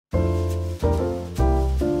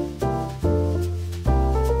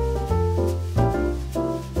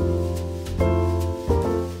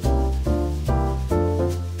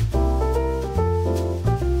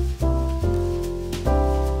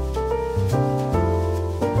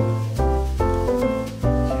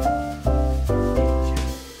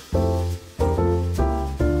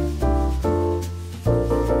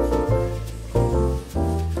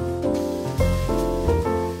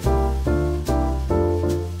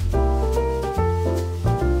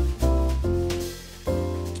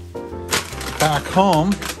back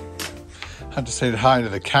home. Had to say hi to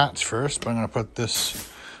the cats first, but I'm going to put this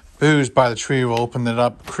booze by the tree. We'll open it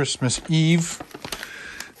up Christmas Eve.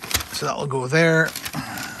 So that will go there.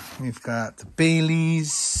 We've got the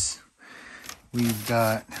Baileys. We've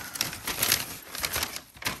got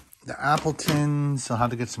the Appletons. I'll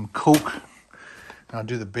have to get some Coke. I'll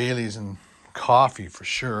do the Baileys and coffee for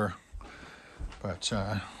sure. But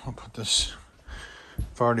I'll put this.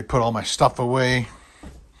 I've already put all my stuff away.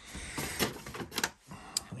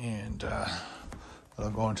 And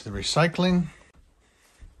that'll go into the recycling.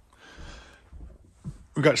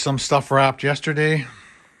 We got some stuff wrapped yesterday.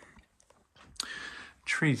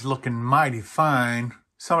 Tree's looking mighty fine.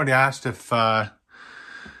 Somebody asked if the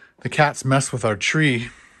cats mess with our tree,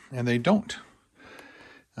 and they don't.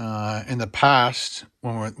 In the past,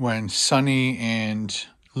 when Sunny and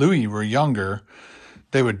Louie were younger,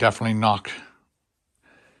 they would definitely knock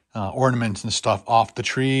ornaments and stuff off the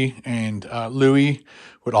tree, and Louie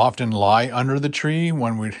would often lie under the tree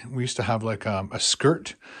when we used to have like a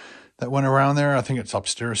skirt that went around there. I think it's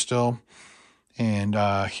upstairs still, and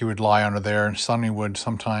he would lie under there, and Sonny would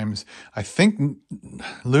sometimes. I think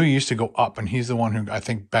Louie used to go up, and he's the one who I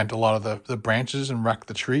think bent a lot of the branches and wrecked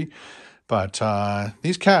the tree. But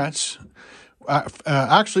these cats,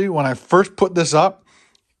 actually, when I first put this up,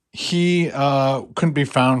 he couldn't be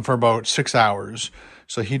found for about 6 hours.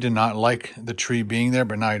 So he did not like the tree being there,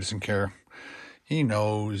 but now he doesn't care. He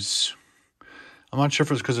knows. I'm not sure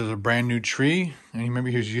if it's because it's a brand new tree, and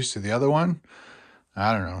maybe he was used to the other one.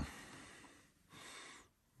 I don't know.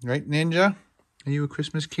 Right, Ninja? Are you a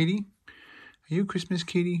Christmas kitty? Are you a Christmas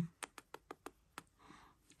kitty?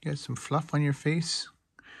 You got some fluff on your face?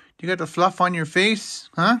 You got the fluff on your face?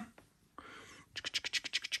 Huh?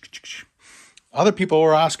 Other people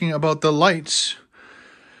were asking about the lights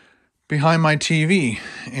behind my TV,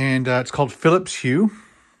 and it's called Philips Hue.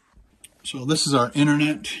 So this is our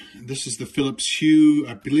internet. This is the Philips Hue.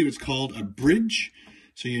 I believe it's called a bridge.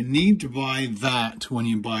 So you need to buy that when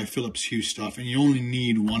you buy Philips Hue stuff, and you only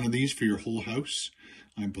need one of these for your whole house,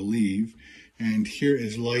 I believe. And here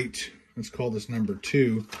is light. Let's call this number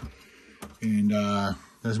 2. And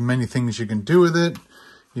there's many things you can do with it.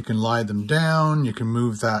 You can lie them down. You can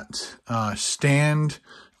move that stand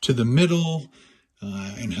to the middle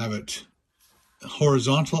and have it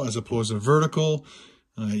horizontal as opposed to vertical.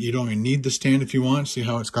 You don't even need the stand if you want. See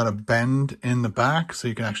how it's got a bend in the back, so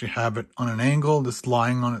you can actually have it on an angle, just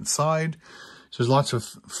lying on its side. So there's lots of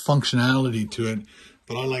functionality to it,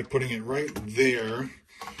 but I like putting it right there,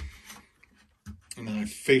 and then I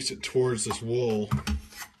face it towards this wall.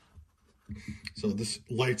 So this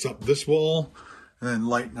lights up this wall, and then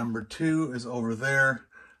light number 2 is over there,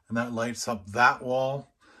 and that lights up that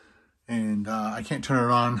wall. And I can't turn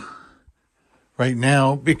it on right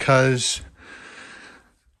now because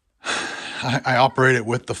I operate it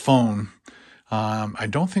with the phone. I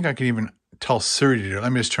don't think I can even tell Siri to do it.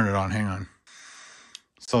 Let me just turn it on. Hang on.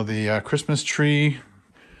 So the Christmas tree,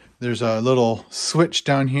 there's a little switch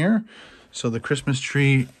down here. So the Christmas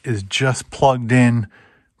tree is just plugged in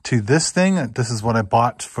to this thing. This is what I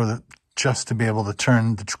bought for just to be able to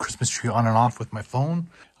turn the Christmas tree on and off with my phone.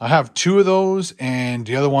 I have 2 of those, and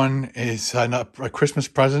the other one is a Christmas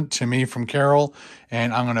present to me from Carol,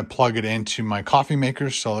 and I'm going to plug it into my coffee maker,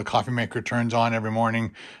 so the coffee maker turns on every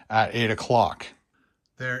morning at 8 o'clock.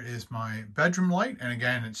 There is my bedroom light, and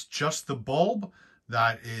again, it's just the bulb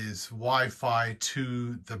that is Wi-Fi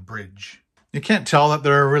to the bridge. You can't tell that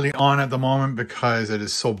they're really on at the moment because it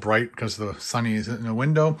is so bright because the sunny is in the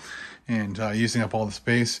window and using up all the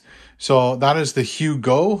space. So that is the Hue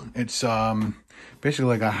Go. It's basically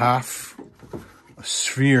like a half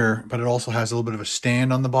sphere, but it also has a little bit of a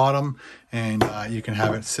stand on the bottom, and you can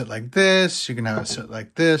have it sit like this, you can have it sit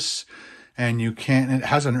like this, and it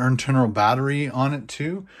has an internal battery on it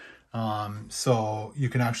too. So you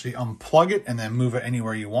can actually unplug it and then move it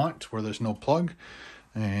anywhere you want where there's no plug,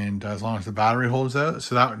 and as long as the battery holds out.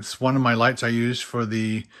 So that's one of my lights I use for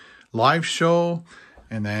the live show.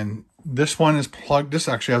 And then this one is plugged. This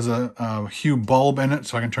actually has a Hue bulb in it,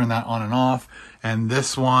 so I can turn that on and off. And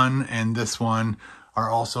this one are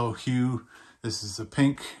also Hue. This is a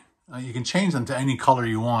pink. You can change them to any color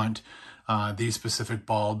you want, these specific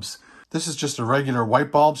bulbs. This is just a regular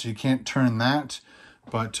white bulb, so you can't turn that.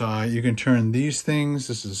 But you can turn these things.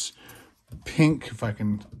 This is pink, if I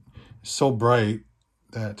can. It's so bright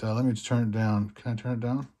that, let me just turn it down. Can I turn it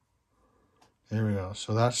down? There we go.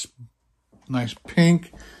 So that's nice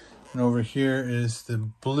pink. And over here is the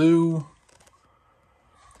blue.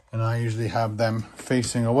 And I usually have them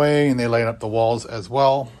facing away, and they light up the walls as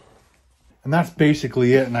well. And that's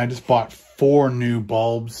basically it. And I just bought 4 new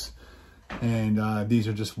bulbs. And these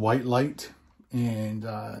are just white light. And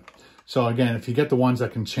so again, if you get the ones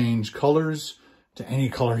that can change colors to any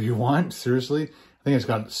color you want, seriously, I think it's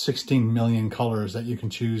got 16 million colors that you can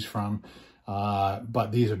choose from.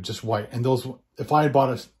 But these are just white. And those, if I had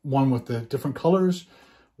bought one with the different colors,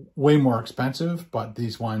 way more expensive. But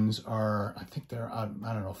these ones are, I think they're, I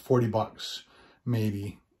don't know, 40 bucks,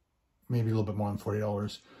 maybe a little bit more than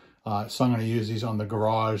 $40. So I'm going to use these on the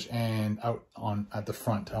garage and out on at the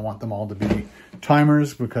front. I want them all to be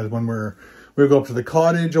timers, because when we go up to the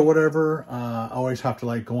cottage or whatever, I always have to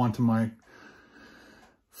like go onto my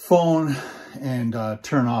phone and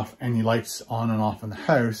turn off any lights on and off in the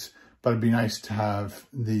house. But it'd be nice to have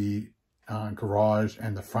the garage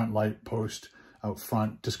and the front light post out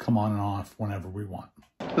front just come on and off whenever we want.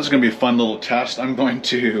 This is going to be a fun little test. I'm going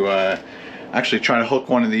to actually try to hook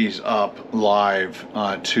one of these up live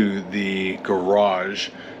to the garage.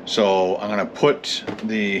 So I'm going to put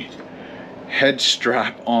the head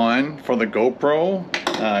strap on for the GoPro,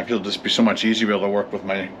 because it'll just be so much easier to be able to work with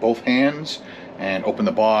my both hands and open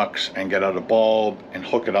the box and get out a bulb and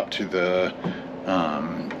hook it up to the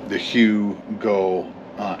Hugo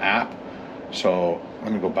app. So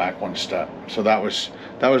let me go back one step. So that was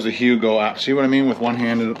the Hugo app. See what I mean with one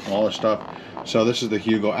hand and all this stuff. So this is the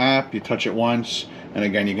Hugo app. You touch it once, and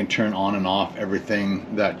again you can turn on and off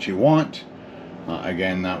everything that you want.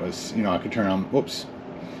 Again, that was, you know, I could turn on, whoops.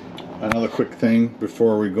 Another quick thing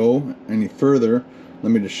before we go any further,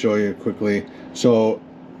 let me just show you quickly. So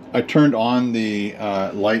I turned on the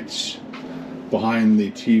lights behind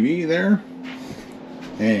the TV there,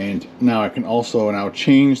 and now I can also now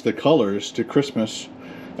change the colors to Christmas.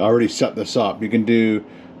 I already set this up. You can do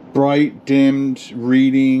bright, dimmed,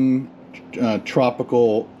 reading,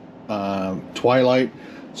 tropical, twilight.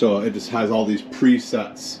 So it just has all these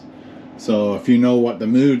presets. So if you know what the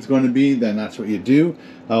mood's going to be, then that's what you do.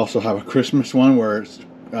 I also have a Christmas one where it's,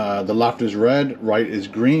 the left is red, right is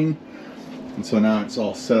green. And so now it's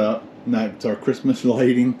all set up. Now it's our Christmas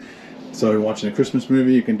lighting. So you're watching a Christmas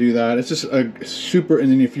movie, you can do that. It's just a super,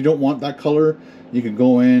 and then if you don't want that color, you can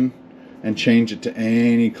go in and change it to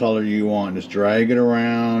any color you want. Just drag it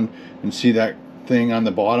around and see that thing on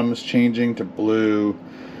the bottom is changing to blue,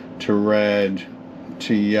 to red,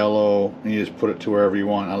 to yellow, and you just put it to wherever you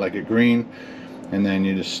want. I like it green, and then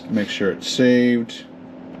you just make sure it's saved,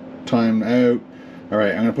 timed out. All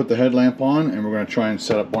right, I'm gonna put the headlamp on, and we're gonna try and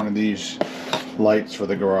set up one of these lights for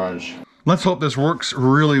the garage. Let's hope this works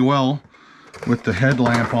really well with the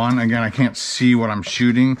headlamp on. Again, I can't see what I'm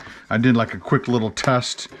shooting. I did like a quick little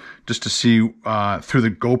test just to see through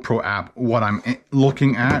the GoPro app what I'm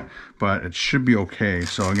looking at, but it should be okay.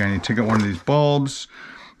 So again, you take out one of these bulbs.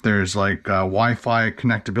 There's like Wi-Fi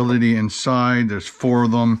connectability inside. There's 4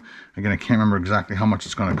 of them. Again, I can't remember exactly how much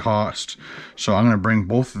it's going to cost. So I'm going to bring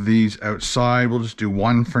both of these outside. We'll just do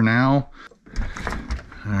one for now.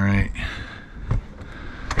 All right.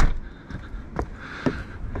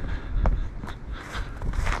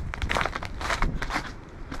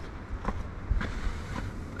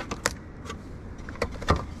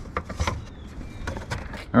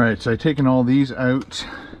 All right, so I've taken all these out.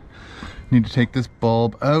 Need to take this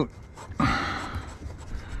bulb out.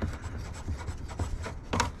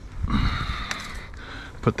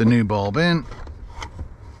 Put the new bulb in.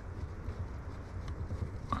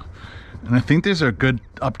 And I think these are good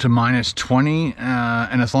up to -20,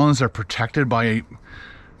 and as long as they're protected by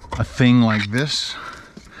a thing like this,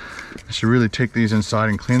 I should really take these inside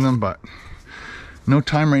and clean them, but no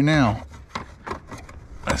time right now.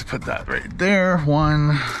 Let's put that right there.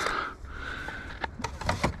 1,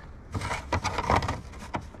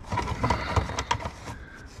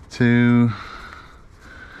 2,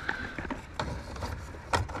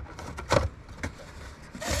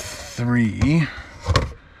 3.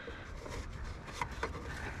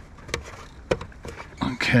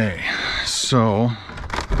 Okay, so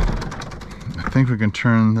I think we can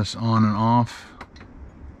turn this on and off.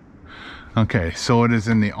 Okay, so it is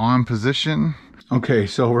in the on position. Okay,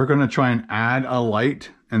 so we're going to try and add a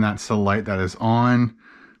light, and that's the light that is on.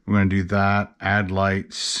 We're going to do that, add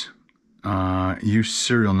lights, use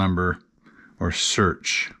serial number, or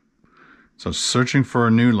search. So searching for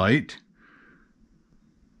a new light,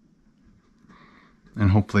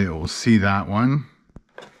 and hopefully it will see that one.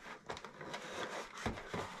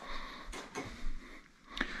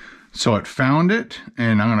 So it found it,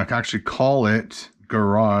 and I'm going to actually call it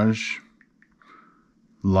garage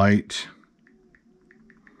light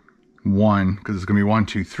 1, because it's going to be 1,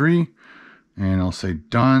 2, 3, and I'll say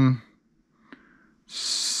done,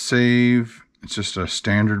 save. It's just a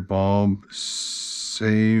standard bulb,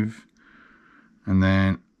 save, and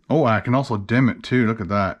then, oh, I can also dim it too. Look at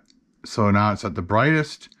that. So now it's at the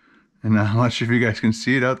brightest, And I'm not sure if you guys can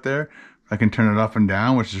see it out there. I can turn it up and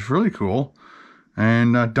down, which is really cool.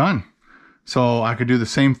 And done. So I could do the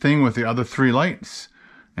same thing with the other 3 lights.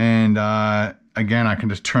 And again, I can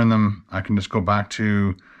just turn them. I can just go back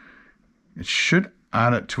to, it should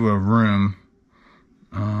add it to a room.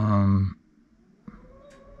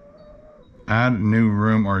 Add a new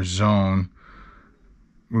room or zone.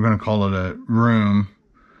 We're going to call it a room.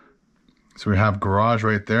 So we have garage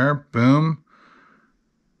right there. Boom.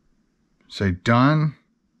 Say done.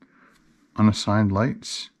 Unassigned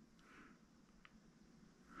lights.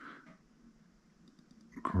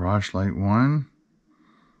 Garage light 1.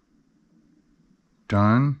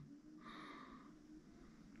 Done.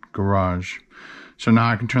 Garage. So now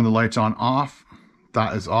I can turn the lights on, off.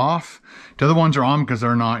 That is off. The other ones are on because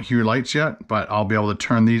they're not Hue lights yet, but I'll be able to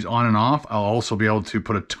turn these on and off. I'll also be able to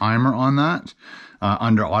put a timer on that.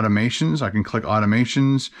 Under automations, I can click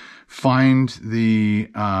automations, find the,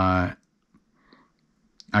 I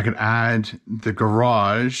could add the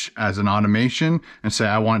garage as an automation and say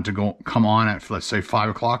I want it to come on at, let's say, 5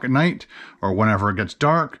 o'clock at night, or whenever it gets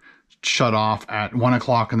dark, shut off at 1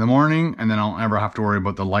 o'clock in the morning, and then I'll never have to worry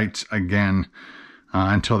about the lights again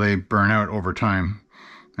until they burn out over time.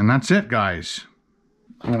 And that's it, guys.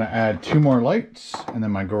 I'm going to add 2 more lights, and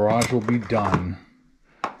then my garage will be done.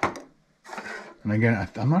 And again,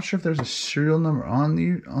 I'm not sure if there's a serial number on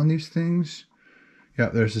these things. Yeah,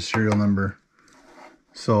 there's a serial number.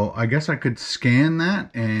 So I guess I could scan that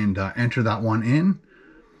and enter that one in.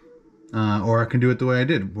 Or I can do it the way I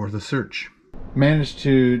did, with a search. Managed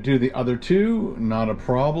to do the other 2, not a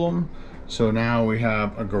problem. So now we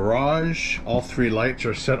have a garage. All 3 lights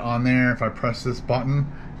are set on there. If I press this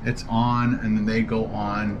button, it's on, and then they go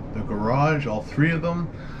on the garage, all 3 of them.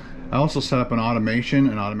 I also set up an automation,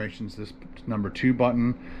 and automation's this number 2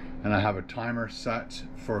 button, and I have a timer set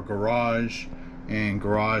for garage, and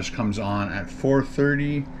garage comes on at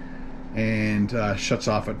 4:30 and shuts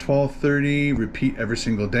off at 12:30. Repeat every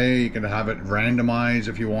single day. You can have it randomized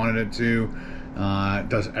if you wanted it to. It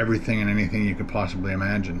does everything and anything you could possibly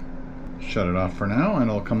imagine. Shut it off for now, and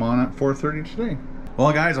it'll come on at 4:30 today.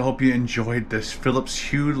 Well, guys, I hope you enjoyed this Philips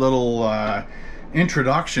Hue little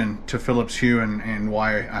introduction to Philips Hue and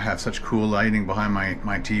why I have such cool lighting behind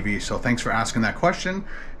my TV. So thanks for asking that question,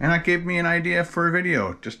 and that gave me an idea for a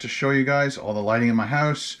video just to show you guys all the lighting in my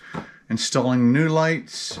house, installing new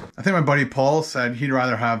lights. I think my buddy Paul said he'd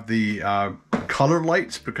rather have the colored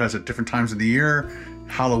lights because at different times of the year,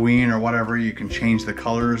 Halloween or whatever, you can change the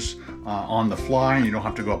colors on the fly, and you don't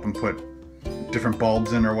have to go up and put different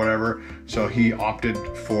bulbs in or whatever. So he opted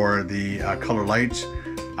for the color lights.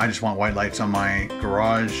 I just want white lights on my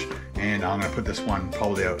garage, and I'm gonna put this one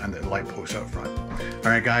probably out and the light post out front. All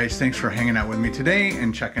right, guys, thanks for hanging out with me today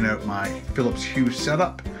and checking out my Philips Hue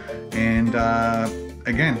setup. And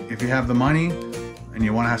again, if you have the money and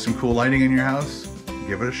you wanna have some cool lighting in your house,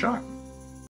 give it a shot.